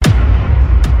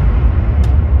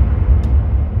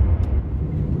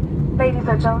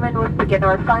and gentlemen, we'll begin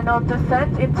our final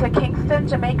descent into Kingston,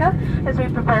 Jamaica. As we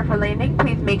prepare for landing,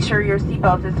 please make sure your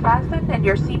seatbelt is fastened and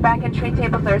your seat back and tray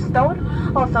tables are stowed.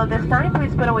 Also, this time,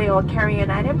 please put away all carry-on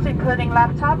items, including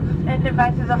laptops and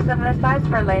devices of similar size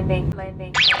for landing. 5,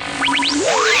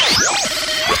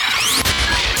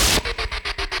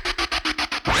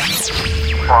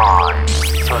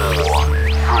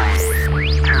 4,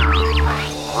 3, 2,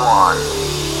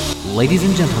 1. Ladies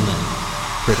and gentlemen,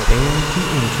 prepare to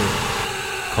enter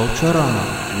Culturama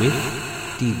with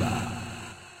Diva.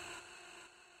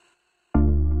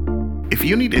 If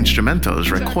you need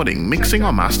instrumentals, recording, mixing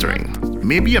or mastering,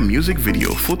 maybe a music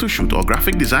video, photo shoot or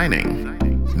graphic designing,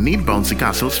 need bouncy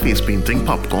castles, face painting,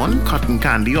 popcorn, cotton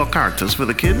candy or characters for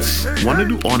the kids? Want to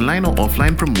do online or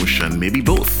offline promotion, maybe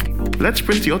both? Let's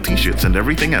print your t-shirts and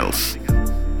everything else.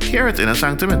 Here at Inner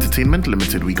Sanctum Entertainment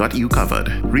Limited, we got you covered.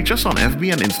 Reach us on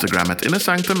FB and Instagram at Inner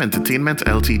Sanctum Entertainment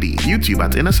Ltd, YouTube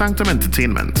at Inner Sanctum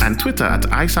Entertainment, and Twitter at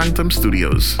iSanctum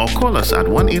Studios. Or call us at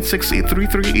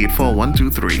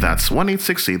 1-868-338-4123. That's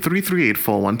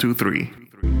 1-868-338-4123.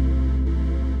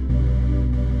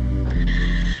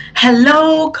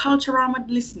 Hello, Culturama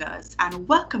listeners, and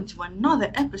welcome to another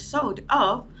episode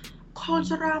of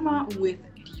Culturama with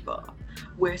Diva,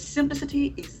 where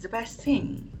simplicity is the best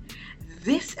thing.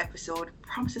 This episode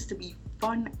promises to be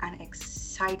fun and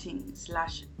exciting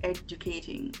 /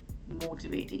 educating,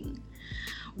 motivating.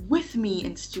 With me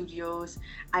in studios,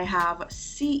 I have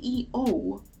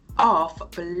CEO of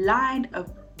Blind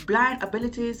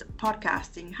Abilities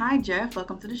Podcasting. Hi, Jeff.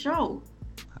 Welcome to the show.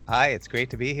 Hi, it's great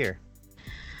to be here.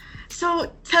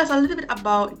 So tell us a little bit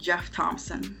about Jeff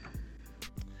Thompson.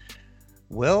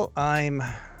 Well, I'm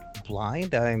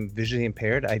blind. I'm visually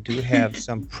impaired. I do have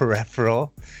some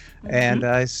peripheral. And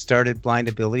I started Blind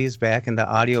Abilities back in the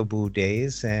Audio Boo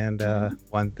days. And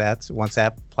once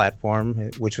that platform,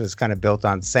 which was kind of built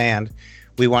on sand,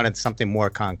 we wanted something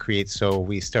more concrete. So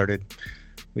we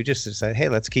just decided, hey,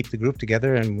 let's keep the group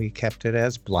together. And we kept it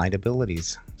as Blind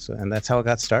Abilities. And that's how it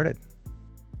got started.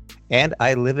 And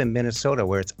I live in Minnesota,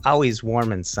 where it's always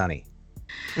warm and sunny.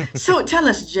 So tell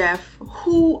us, Jeff,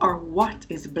 who or what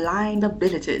is Blind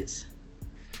Abilities?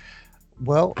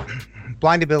 Well,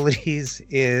 Blind Abilities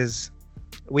is,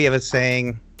 we have a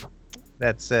saying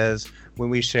that says, when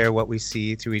we share what we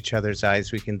see through each other's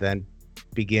eyes, we can then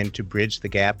begin to bridge the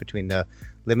gap between the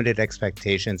limited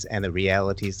expectations and the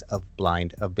realities of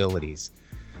blind abilities.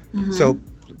 Mm-hmm. So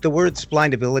the words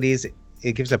Blind Abilities,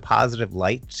 it gives a positive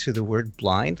light to the word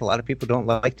blind. A lot of people don't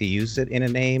like to use it in a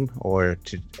name or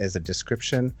as a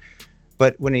description.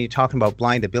 But when you're talking about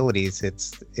blind abilities,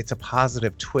 it's a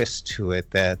positive twist to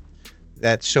it that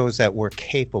shows that we're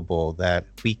capable, that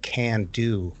we can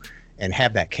do and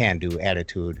have that can-do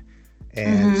attitude.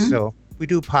 And so we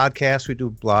do podcasts, we do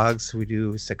blogs, we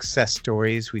do success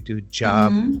stories, we do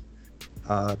job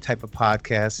type of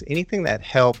podcasts, anything that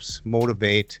helps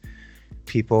motivate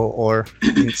people or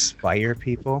inspire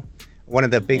people. One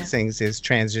of the big things is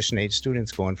transition age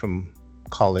students going from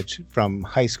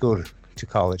high school to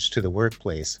college to the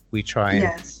workplace. We try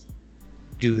and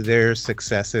do their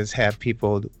successes, have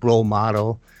people role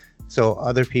model so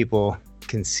other people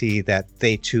can see that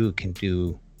they too can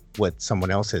do what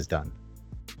someone else has done.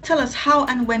 Tell us, how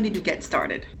and when did you get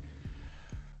started?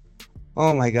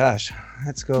 Oh my gosh,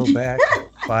 let's go back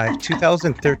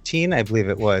 2013, I believe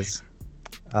it was.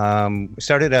 I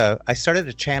started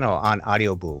a channel on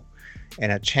Audio Boo,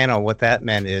 and a channel, what that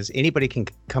meant is anybody can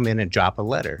come in and drop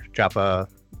a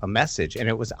message, and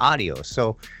it was audio.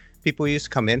 So people used to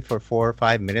come in for 4 or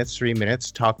 5 minutes, 3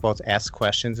 minutes, talk about, ask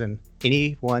questions, and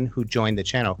anyone who joined the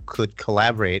channel could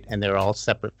collaborate, and they're all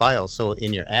separate files. So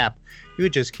in your app, you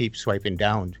would just keep swiping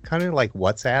down, kind of like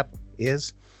WhatsApp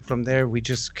is. From there, we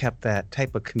just kept that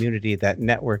type of community, that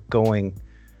network going.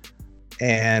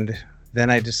 And then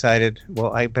I decided,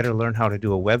 well, I better learn how to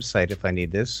do a website if I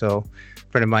need this. So a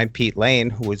friend of mine, Pete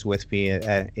Lane, who was with me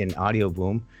in Audio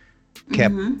Boom,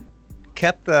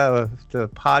 kept the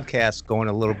podcast going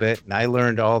a little bit, and I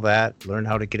learned all that, learned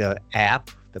how to get an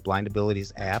app, the Blind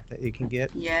Abilities app that you can get.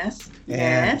 Yes.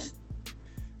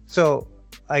 So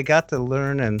I got to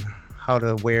learn how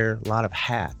to wear a lot of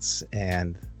hats,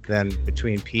 and then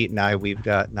between Pete and I, we've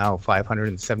got now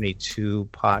 572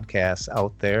 podcasts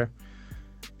out there,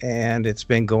 and it's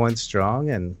been going strong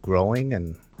and growing,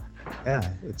 and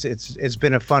it's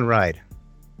been a fun ride.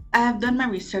 I have done my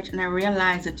research and I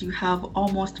realized that you have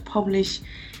almost published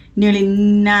nearly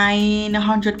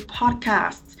 900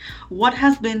 podcasts. What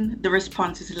has been the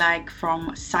responses like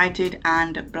from sighted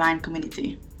and blind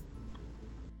community?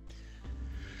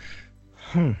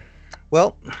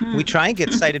 Well, we try and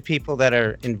get sighted people that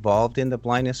are involved in the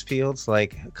blindness fields,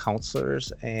 like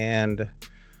counselors, and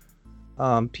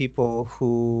people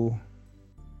who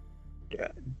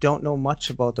don't know much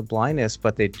about the blindness,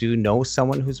 but they do know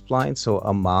someone who's blind. So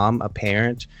a mom, a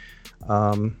parent,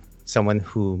 someone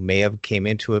who may have came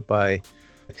into it by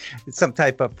some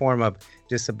type of form of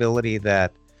disability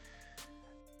that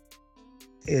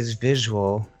is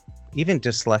visual, even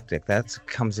dyslexic. That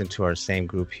comes into our same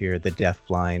group here, the deaf,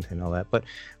 blind, and all that. But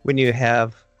when you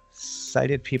have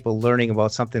sighted people learning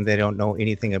about something they don't know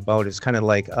anything about, it's kind of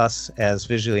like us as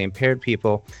visually impaired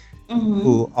people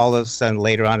who all of a sudden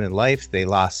later on in life they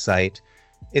lost sight.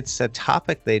 It's a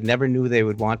topic they never knew they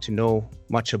would want to know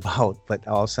much about, but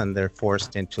all of a sudden they're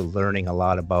forced into learning a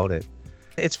lot about it.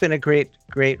 It's been a great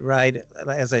ride,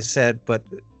 as I said, but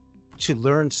to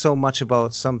learn so much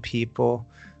about some people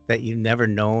that you've never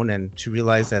known, and to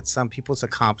realize that some people's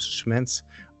accomplishments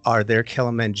are their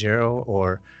Kilimanjaro,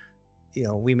 or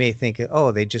we may think,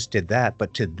 oh, they just did that,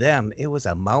 but to them, it was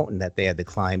a mountain that they had to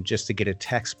climb just to get a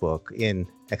textbook in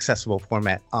accessible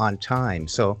format on time.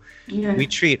 So we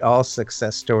treat all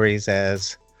success stories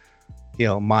as,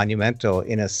 monumental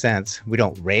in a sense. We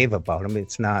don't rave about them.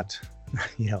 It's not,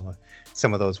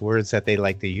 some of those words that they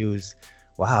like to use.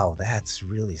 Wow, that's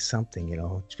really something,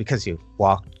 it's because you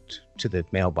walked to the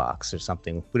mailbox or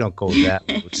something. We don't go that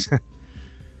route.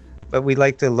 But we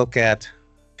like to look at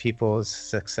people's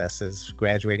successes,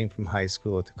 graduating from high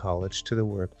school to college to the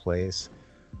workplace,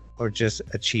 or just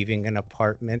achieving an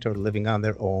apartment or living on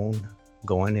their own,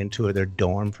 going into their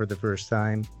dorm for the first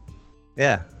time.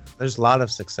 Yeah, there's a lot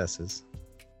of successes.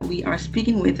 We are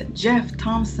speaking with Jeff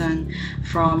Thompson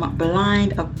from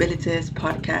Blind Abilities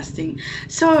Podcasting.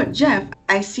 So, Jeff,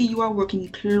 I see you are working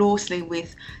closely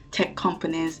with tech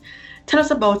companies. Tell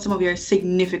us about some of your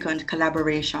significant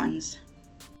collaborations.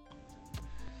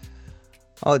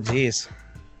 Oh, geez.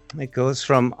 It goes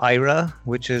from Aira,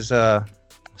 which is a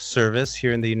service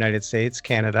here in the United States,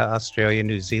 Canada, Australia,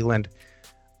 New Zealand,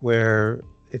 where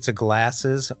it's a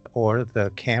glasses or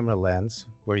the camera lens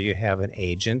where you have an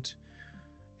agent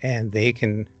and they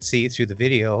can see through the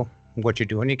video what you're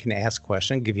doing. You can ask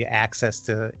questions, give you access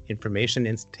to information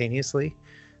instantaneously.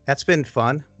 That's been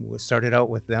fun. We started out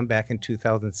with them back in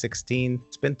 2016.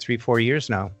 It's been 3-4 years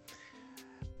now.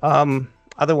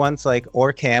 Other ones like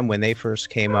Orcam, when they first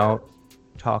came out,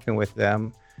 talking with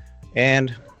them,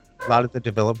 and a lot of the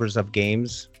developers of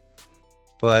games.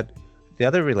 But the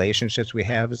other relationships we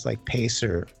have is like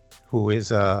Pacer, who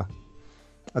is a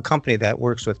company that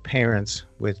works with parents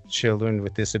with children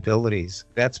with disabilities.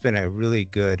 That's been a really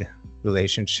good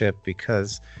relationship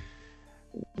because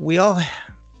we all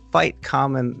fight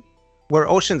common. We're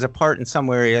oceans apart in some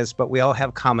areas, but we all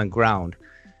have common ground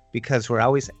because we're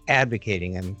always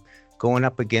advocating and going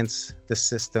up against the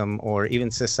system or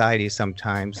even society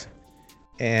sometimes.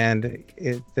 And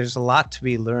there's a lot to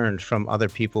be learned from other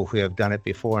people who have done it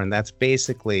before. And that's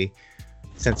basically,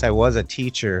 since I was a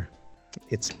teacher,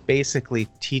 it's basically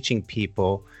teaching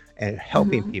people and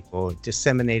helping people,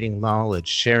 disseminating knowledge,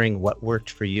 sharing what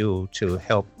worked for you to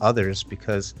help others.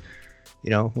 Because,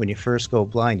 when you first go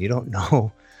blind, you don't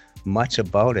know much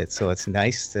about it. So it's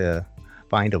nice to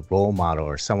find a role model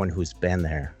or someone who's been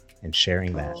there and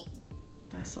sharing that.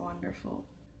 That's wonderful.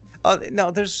 Oh,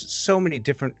 no, there's so many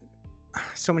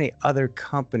other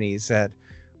companies that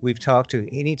we've talked to.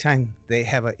 Anytime they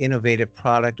have an innovative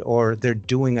product or they're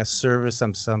doing a service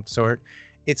of some sort,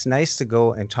 it's nice to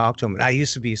go and talk to them. And I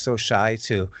used to be so shy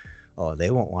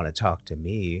they won't want to talk to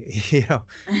me,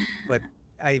 But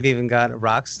I've even got a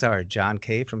rock star, John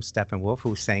Kay from Steppenwolf,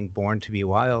 who sang Born to Be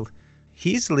Wild.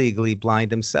 He's legally blind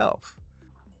himself.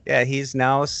 Yeah, he's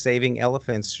now saving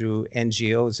elephants through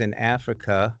NGOs in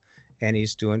Africa, and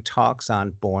he's doing talks on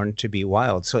Born to Be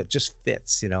Wild. So it just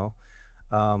fits,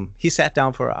 He sat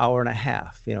down for an hour and a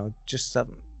half, just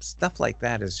stuff like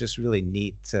that is just really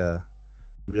neat to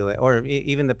really, or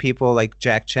even the people like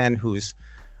Jack Chen, who's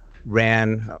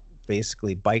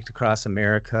basically biked across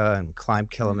America and climbed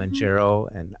Kilimanjaro,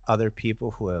 and other people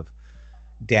who have,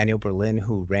 Daniel Berlin,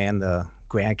 who ran the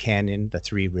Grand Canyon, the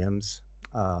Three Rims,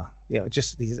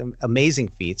 just these amazing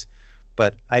feats.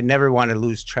 But I never want to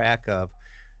lose track of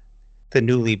the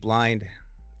newly blind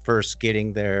first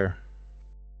getting their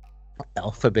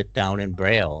alphabet down in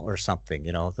Braille or something.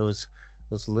 Those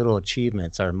little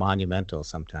achievements are monumental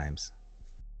sometimes.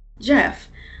 Jeff,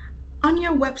 on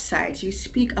your website, you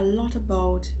speak a lot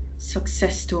about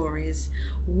success stories.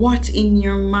 What in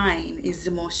your mind is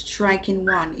the most striking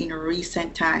one in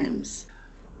recent times?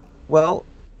 Well,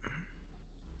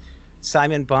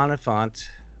 Simon Bonifant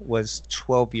was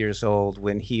 12 years old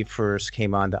when he first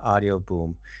came on the Audio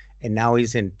Boom, and now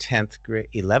he's in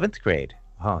 11th grade.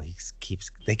 Oh,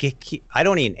 I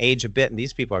don't even age a bit, and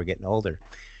these people are getting older.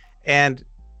 And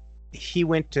he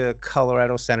went to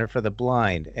Colorado Center for the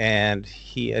Blind, and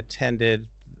he attended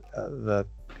the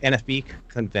NFB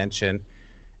convention,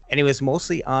 and he was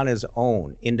mostly on his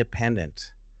own,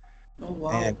 independent. Oh,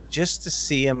 wow. And just to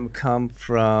see him come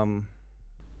from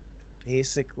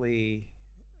basically,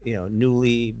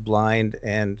 newly blind,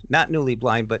 and not newly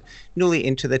blind, but newly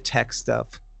into the tech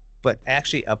stuff, but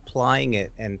actually applying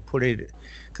it and put it,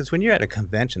 because when you're at a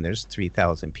convention, there's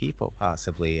 3,000 people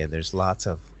possibly, and there's lots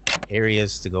of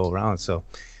areas to go around. So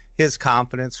his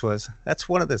confidence that's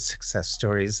one of the success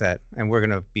stories and we're going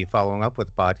to be following up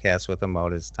with podcasts with him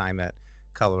about his time at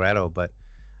Colorado, but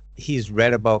he's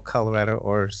read about Colorado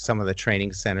or some of the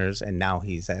training centers, and now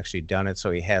he's actually done it.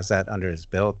 So he has that under his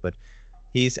belt, but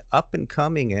he's up and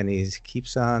coming, and he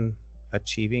keeps on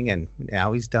achieving. And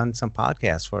now he's done some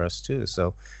podcasts for us too.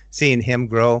 So seeing him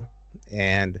grow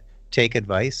and take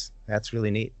advice, that's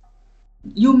really neat.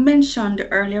 You mentioned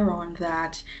earlier on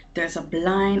that there's a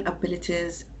Blind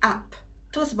Abilities app.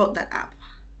 Tell us about that app.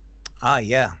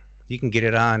 Yeah. You can get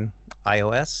it on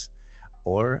iOS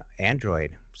or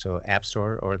Android, so App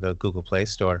Store or the Google Play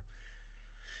Store.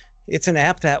 It's an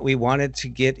app that we wanted to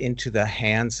get into the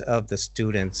hands of the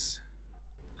students,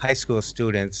 high school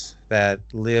students that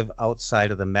live outside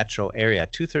of the metro area.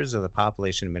 2/3 of the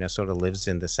population in Minnesota lives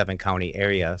in the 7-county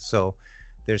area, so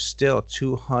there's still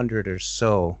 200 or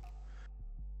so,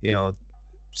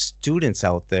 students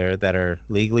out there that are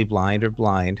legally blind or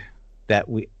blind that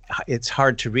it's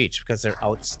hard to reach because they're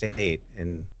outstate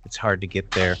and it's hard to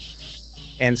get there.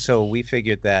 And so we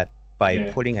figured that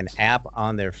by putting an app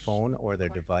on their phone or their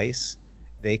device,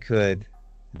 they could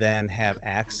then have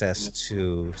access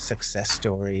to success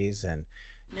stories and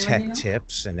tech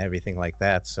tips and everything like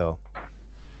that. So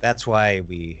that's why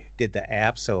we did the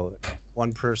app. So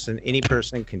any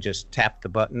person can just tap the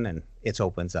button and it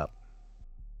opens up.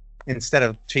 Instead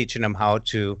of teaching them how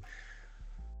to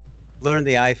learn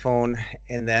the iPhone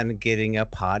and then getting a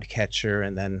podcatcher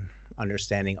and then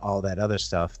understanding all that other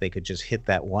stuff, they could just hit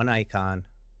that one icon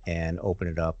and open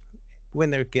it up when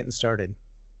they're getting started.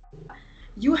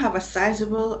 You have a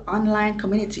sizable online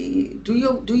community. Do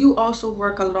you also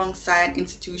work alongside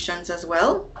institutions as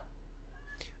well?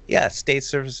 Yeah, State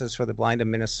Services for the Blind of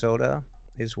Minnesota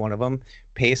is one of them.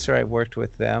 Pacer, I've worked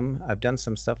with them. I've done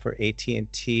some stuff for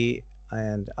AT&T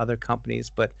and other companies,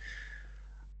 but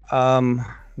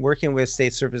working with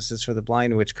State Services for the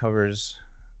Blind, which covers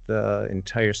the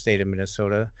entire state of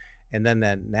Minnesota, and then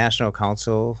that National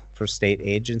Council for State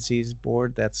Agencies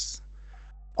Board, that's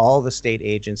all the state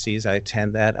agencies. I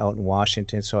attend that out in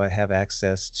Washington, so I have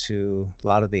access to a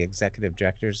lot of the executive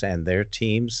directors and their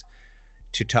teams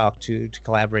to talk to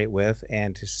collaborate with,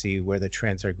 and to see where the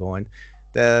trends are going.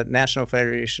 The National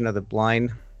Federation of the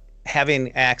Blind,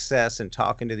 having access and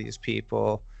talking to these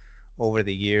people over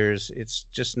the years, it's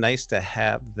just nice to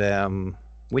have them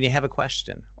when you have a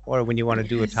question or when you want to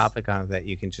do a topic on that,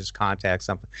 you can just contact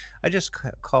something. I just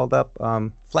called up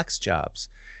Flex Jobs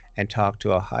and talked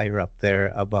to a higher up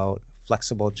there about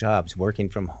flexible jobs, working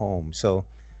from home. So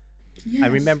I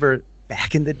remember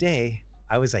back in the day,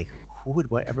 I was like, who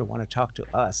would ever want to talk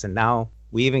to us? And now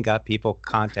we even got people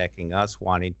contacting us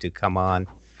wanting to come on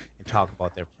and talk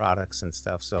about their products and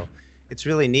stuff. So it's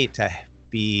really neat to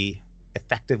be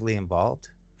effectively involved,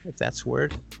 if that's a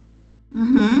word.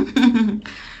 Mm-hmm.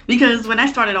 Because when I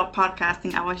started out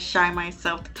podcasting, I was shy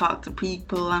myself to talk to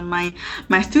people, and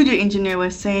my studio engineer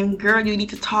was saying, girl, you need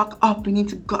to talk up, you need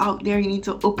to go out there, you need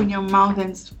to open your mouth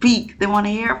and speak. They want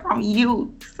to hear from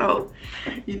you. So,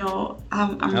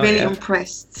 I'm really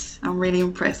impressed. I'm really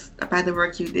impressed by the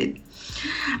work you did.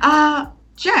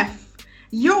 Jeff,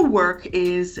 your work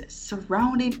is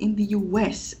surrounded in the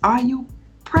US. Are you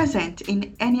present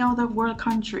in any other world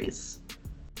countries?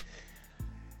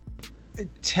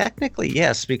 Technically,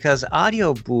 yes, because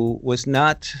Audio Boo was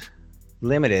not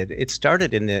limited. It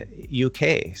started in the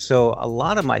UK. So a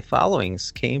lot of my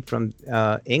followings came from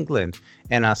England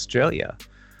and Australia.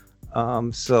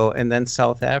 And then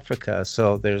South Africa.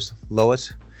 So there's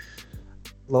Lois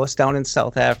down in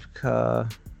South Africa.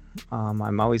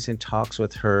 I'm always in talks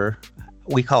with her.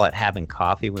 We call it having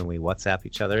coffee when we WhatsApp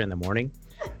each other in the morning.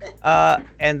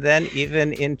 And then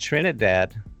even in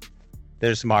Trinidad,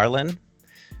 there's Marlon.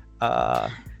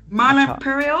 Marlon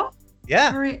Perio?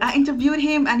 Yeah. I interviewed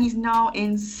him, and he's now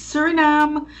in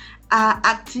Suriname,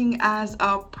 acting as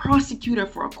a prosecutor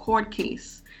for a court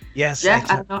case. Yes. Jeff,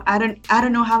 I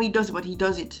don't know how he does it, but he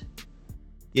does it.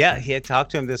 Yeah, he had talked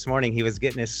to him this morning. He was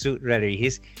getting his suit ready.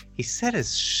 He said his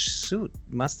suit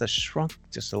must have shrunk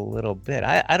just a little bit.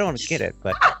 I don't get it,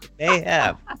 but they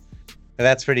have.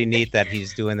 That's pretty neat that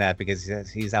he's doing that, because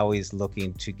he's always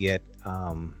looking to get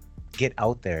get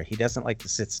out there. He doesn't like to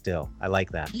sit still. I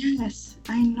like that. Yes,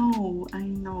 I know.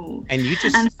 And you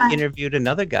just And interviewed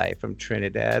another guy from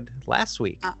Trinidad last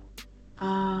week.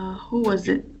 who was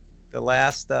it? The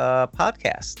last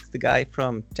podcast. The guy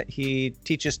from he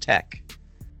teaches tech.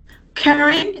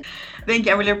 Karen. Thank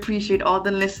you. I really appreciate all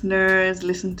the listeners.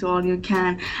 Listen to all you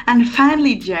can. And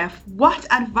finally, Jeff, what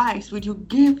advice would you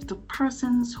give to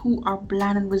persons who are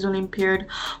blind and visually impaired,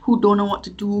 who don't know what to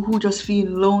do, who just feel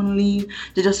lonely,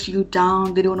 they just feel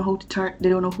down, they don't know who to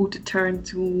turn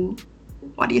to?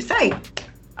 What do you say?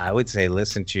 I would say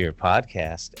listen to your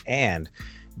podcast and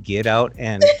get out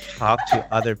and talk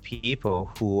to other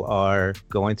people who are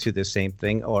going through the same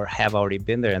thing or have already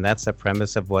been there. And that's the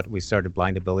premise of what we started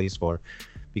Blind Abilities for.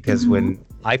 Because when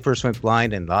I first went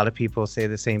blind, and a lot of people say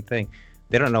the same thing,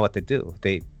 they don't know what to do.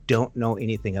 They don't know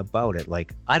anything about it.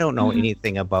 Like, I don't know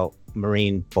anything about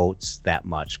marine boats that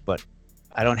much, but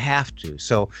I don't have to.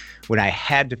 So when I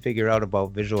had to figure out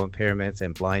about visual impairments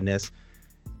and blindness,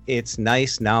 it's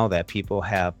nice now that people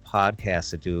have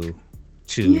podcasts to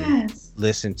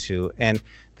listen to. And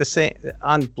the same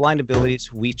on Blind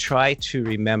Abilities, we try to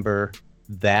remember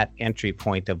that entry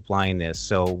point of blindness.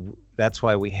 So that's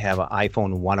why we have an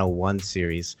iPhone 101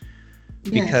 series,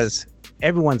 because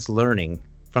everyone's learning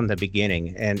from the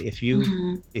beginning. And if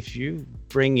you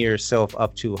bring yourself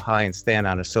up too high and stand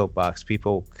on a soapbox,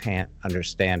 people can't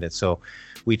understand it. So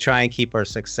we try and keep our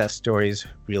success stories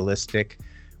realistic.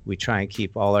 We try and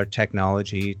keep all our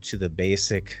technology to the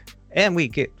basic, and we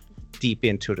get deep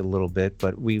into it a little bit,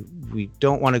 but we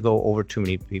don't want to go over too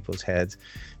many people's heads.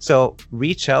 So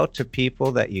reach out to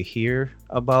people that you hear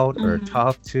about or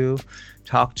talk to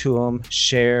them,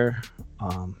 share.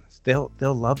 They'll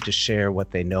love to share what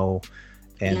they know,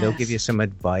 and they'll give you some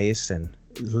advice. And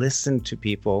listen to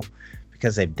people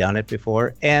because they've done it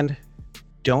before, and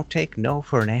don't take no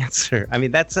for an answer. I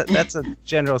mean, that's a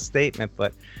general statement,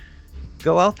 but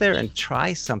go out there and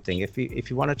try something. If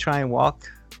you want to try and walk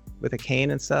with a cane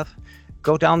and stuff,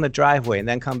 go down the driveway and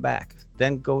then come back.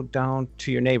 Then go down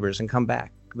to your neighbors and come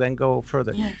back. Then go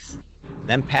further. Yes.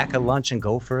 Then pack a lunch and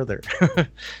go further.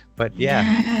 But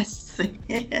Yes.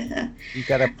 you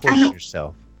gotta push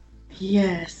yourself.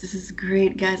 Yes, this is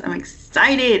great, guys. I'm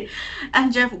excited.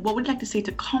 And Jeff, what would you like to say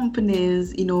to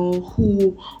companies,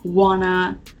 who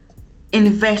wanna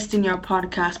invest in your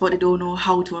podcast, but they don't know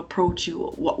how to approach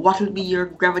you? What would be your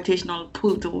gravitational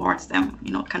pull towards them?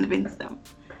 Convince them.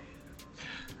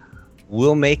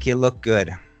 We'll make you look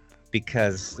good,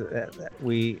 because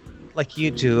we, like you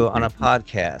do on a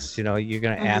podcast, you're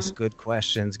going to ask good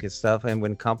questions, good stuff. And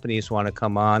when companies want to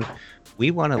come on, we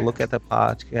want to look at the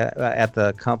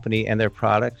company and their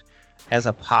product as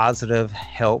a positive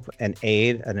help, an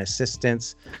aid, an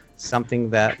assistance,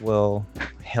 something that will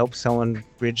help someone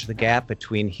bridge the gap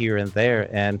between here and there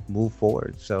and move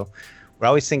forward. So we're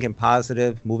always thinking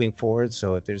positive, moving forward.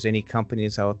 So if there's any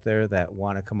companies out there that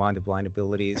want to come on to Blind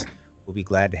Abilities, we'll be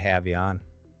glad to have you on.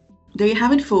 There you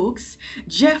have it, folks.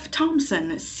 Jeff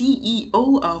Thompson,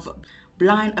 CEO of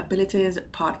Blind Abilities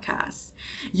Podcast.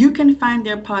 You can find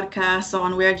their podcast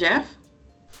on where, Jeff?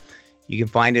 You can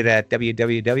find it at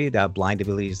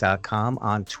www.blindabilities.com,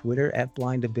 on Twitter at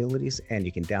Blind Abilities, and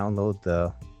you can download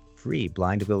the free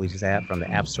Blind Abilities app from the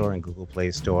App Store and Google Play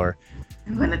Store.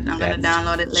 I'm gonna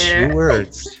download it later. 2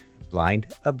 words, Blind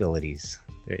Abilities.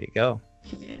 There you go.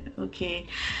 Yeah, okay.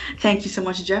 Thank you so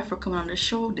much, Jeff, for coming on the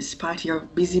show despite your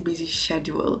busy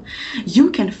schedule. You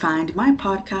can find my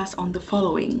podcast on the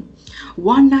following: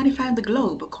 195 The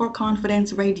Globe, Core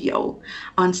Confidence Radio,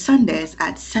 on Sundays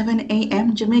at 7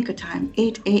 a.m. Jamaica time,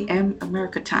 8 a.m.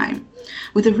 America time,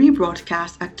 with a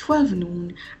rebroadcast at 12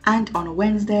 noon and on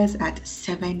Wednesdays at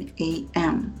 7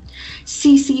 a.m.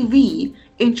 CCV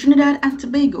in Trinidad and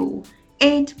Tobago,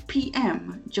 8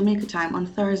 p.m. Jamaica time on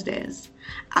Thursdays.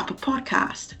 Apple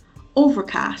Podcast,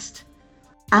 Overcast,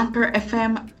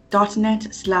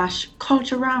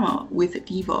 anchorfm.net/Culturama with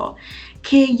Diva,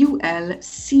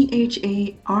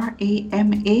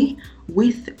 KULCHARAMA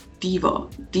with Diva,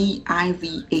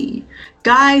 DIVA.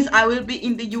 Guys, I will be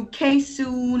in the UK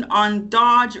soon on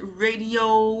Dodge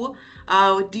Radio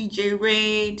with DJ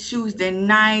Ray, Tuesday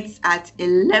nights at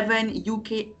 11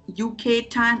 UK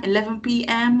time, 11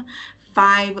 p.m.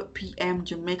 5 p.m.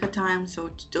 Jamaica time.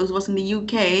 So those of us in the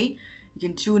UK, you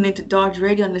can tune into Dodge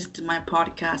Radio and listen to my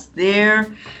podcast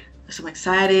there. So I'm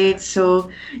excited.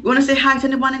 So you want to say hi to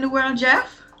anyone in the world,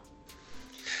 Jeff?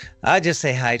 I just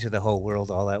say hi to the whole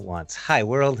world all at once. Hi,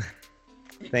 world.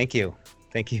 Thank you.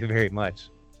 Thank you very much.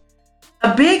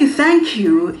 A big thank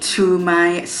you to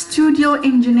my studio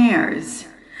engineers,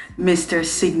 Mr.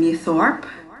 Sidney Thorpe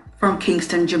from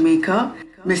Kingston, Jamaica,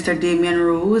 Mr. Damian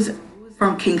Rose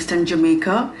from Kingston,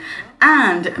 Jamaica,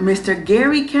 and Mr.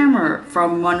 Gary Kemmer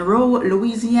from Monroe,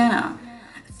 Louisiana.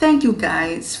 Thank you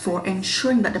guys for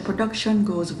ensuring that the production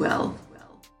goes well.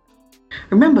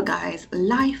 Remember guys,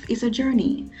 life is a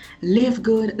journey. Live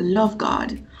good, love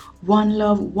God. One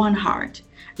love, one heart.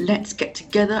 Let's get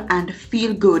together and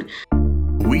feel good.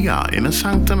 We are Inner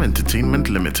Sanctum Entertainment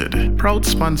Limited, proud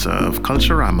sponsor of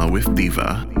Culturama with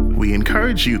Diva. We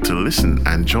encourage you to listen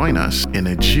and join us in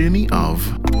a journey of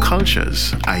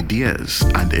cultures, ideas,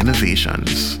 and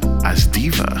innovations as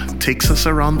Diva takes us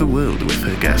around the world with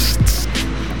her guests.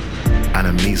 An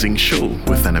amazing show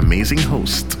with an amazing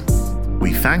host.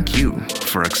 We thank you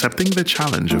for accepting the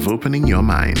challenge of opening your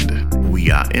mind. We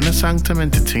are Inner Sanctum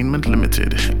Entertainment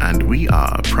Limited, and we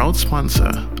are a proud sponsor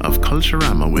of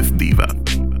Culturama with Diva.